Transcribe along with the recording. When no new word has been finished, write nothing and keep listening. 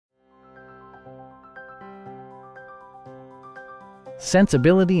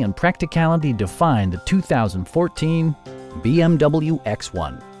sensibility and practicality define the 2014 BMW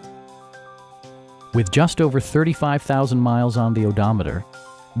X1. With just over 35,000 miles on the odometer,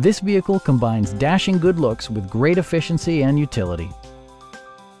 this vehicle combines dashing good looks with great efficiency and utility.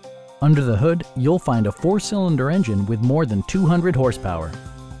 Under the hood, you'll find a 4-cylinder engine with more than 200 horsepower.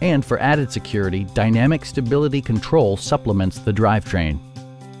 And for added security, dynamic stability control supplements the drivetrain.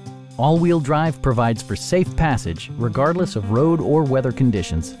 All-wheel drive provides for safe passage regardless of road or weather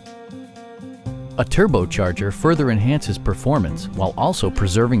conditions. A turbocharger further enhances performance while also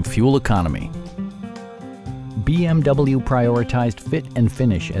preserving fuel economy. BMW prioritized fit and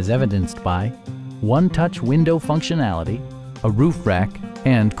finish as evidenced by one-touch window functionality, a roof rack,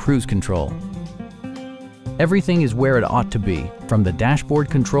 and cruise control. Everything is where it ought to be, from the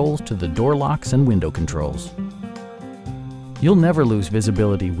dashboard controls to the door locks and window controls. You'll never lose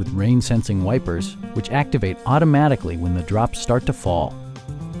visibility with rain-sensing wipers, which activate automatically when the drops start to fall.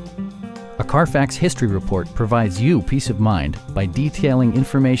 A Carfax history report provides you peace of mind by detailing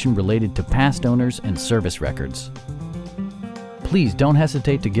information related to past owners and service records. Please don't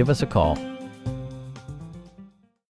hesitate to give us a call.